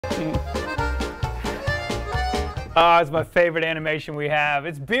Oh, it's my favorite animation we have.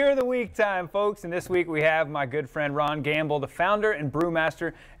 It's Beer of the Week time, folks. And this week we have my good friend Ron Gamble, the founder and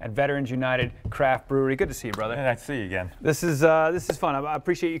brewmaster at Veterans United Craft Brewery. Good to see you, brother. Nice to see you again. This is fun. I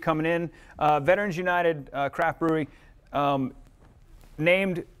appreciate you coming in. Veterans United Craft Brewery,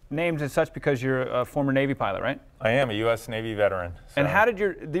 named as such because you're a former Navy pilot, right? I am a U.S. Navy veteran. So. And how did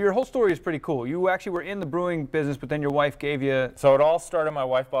your whole story is pretty cool. You actually were in the brewing business, but then your wife gave you... So it all started, my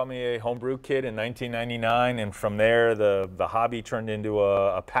wife bought me a homebrew kit in 1999, and from there the hobby turned into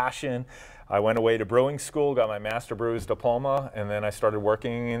a passion. I went away to brewing school, got my Master Brewers diploma, and then I started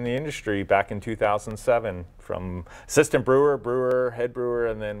working in the industry back in 2007 from assistant brewer, head brewer,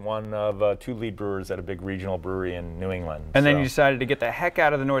 and then one of two lead brewers at a big regional brewery in New England. And then you decided to get the heck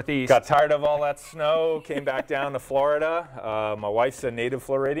out of the Northeast. Got tired of all that snow, came back down to Florida. My wife's a native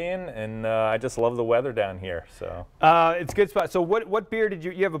Floridian, and I just love the weather down here. So it's a good spot. So what beer did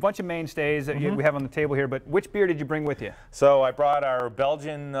you have a bunch of mainstays that we have on the table here, but which beer did you bring with you? So I brought our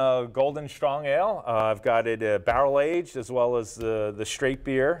Belgian Golden Strong Ale. I've got it barrel aged as well as the straight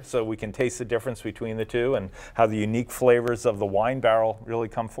beer, so we can taste the difference between the two and how the unique flavors of the wine barrel really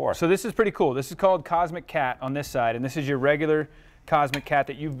come forth. So this is pretty cool. This is called Cosmic Cat on this side, and this is your regular Cosmic Cat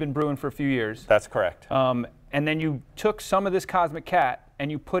that you've been brewing for a few years. That's correct. And then you took some of this Cosmic Cat and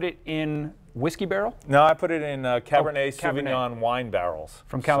you put it in whiskey barrel? No, I put it in Cabernet Sauvignon wine barrels.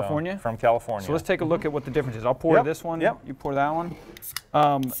 From California? From California. So let's take a look at what the difference is. I'll pour this one. Yep. You pour that one.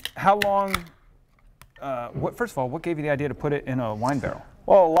 How long? First of all, what gave you the idea to put it in a wine barrel?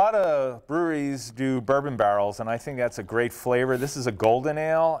 Well, a lot of breweries do bourbon barrels, and I think that's a great flavor. This is a golden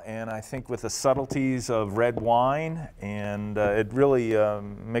ale, and I think with the subtleties of red wine, and it really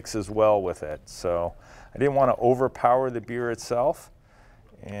mixes well with it. So I didn't want to overpower the beer itself,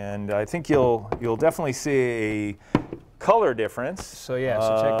 and I think you'll definitely see a color difference. So yeah,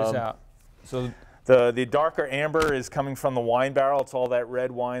 so check this out. So the darker amber is coming from the wine barrel. It's all that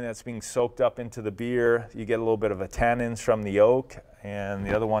red wine that's being soaked up into the beer. You get a little bit of a tannins from the oak, and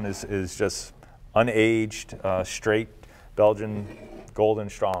the other one is just unaged, straight Belgian Golden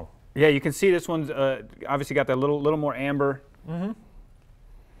Strong. Yeah, you can see this one's obviously got that little more amber. Mm-hmm.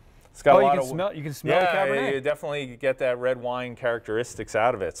 It's got a lot you can smell the Cabernet. Yeah, you definitely get that red wine characteristics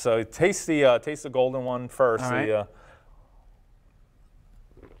out of it. So taste the golden one first. All right.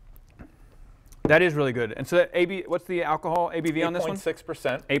 That is really good. And so that what's the alcohol ABV on this one?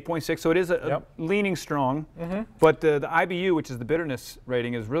 8.6%. 8.6. So it is leaning strong, but the IBU, which is the bitterness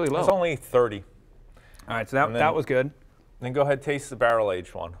rating, is really low. It's only 30. All right, so that was good. Then go ahead, taste the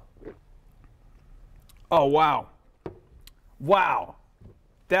barrel-aged one. Oh wow, wow,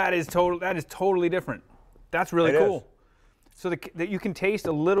 that is totally different. That's really cool. So that you can taste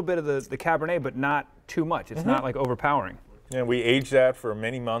a little bit of the Cabernet, but not too much. It's not like overpowering. Yeah, we aged that for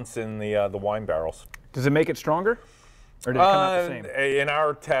many months in the wine barrels. Does it make it stronger, or did it come out the same? In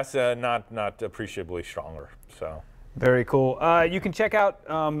our tests, not appreciably stronger. So very cool. You can check out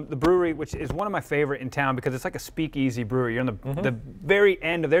the brewery, which is one of my favorite in town because it's like a speakeasy brewery. You're on the very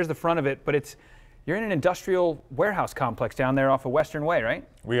end there's the front of it, but you're in an industrial warehouse complex down there off of Western Way, right?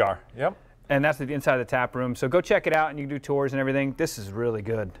 We are. Yep. And that's the inside of the tap room. So go check it out, and you can do tours and everything. This is really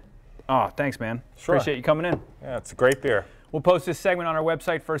good. Oh, thanks, man. Sure. Appreciate you coming in. Yeah, it's a great beer. We'll post this segment on our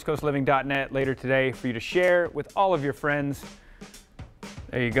website, firstcoastliving.net, later today for you to share with all of your friends.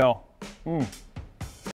 There you go.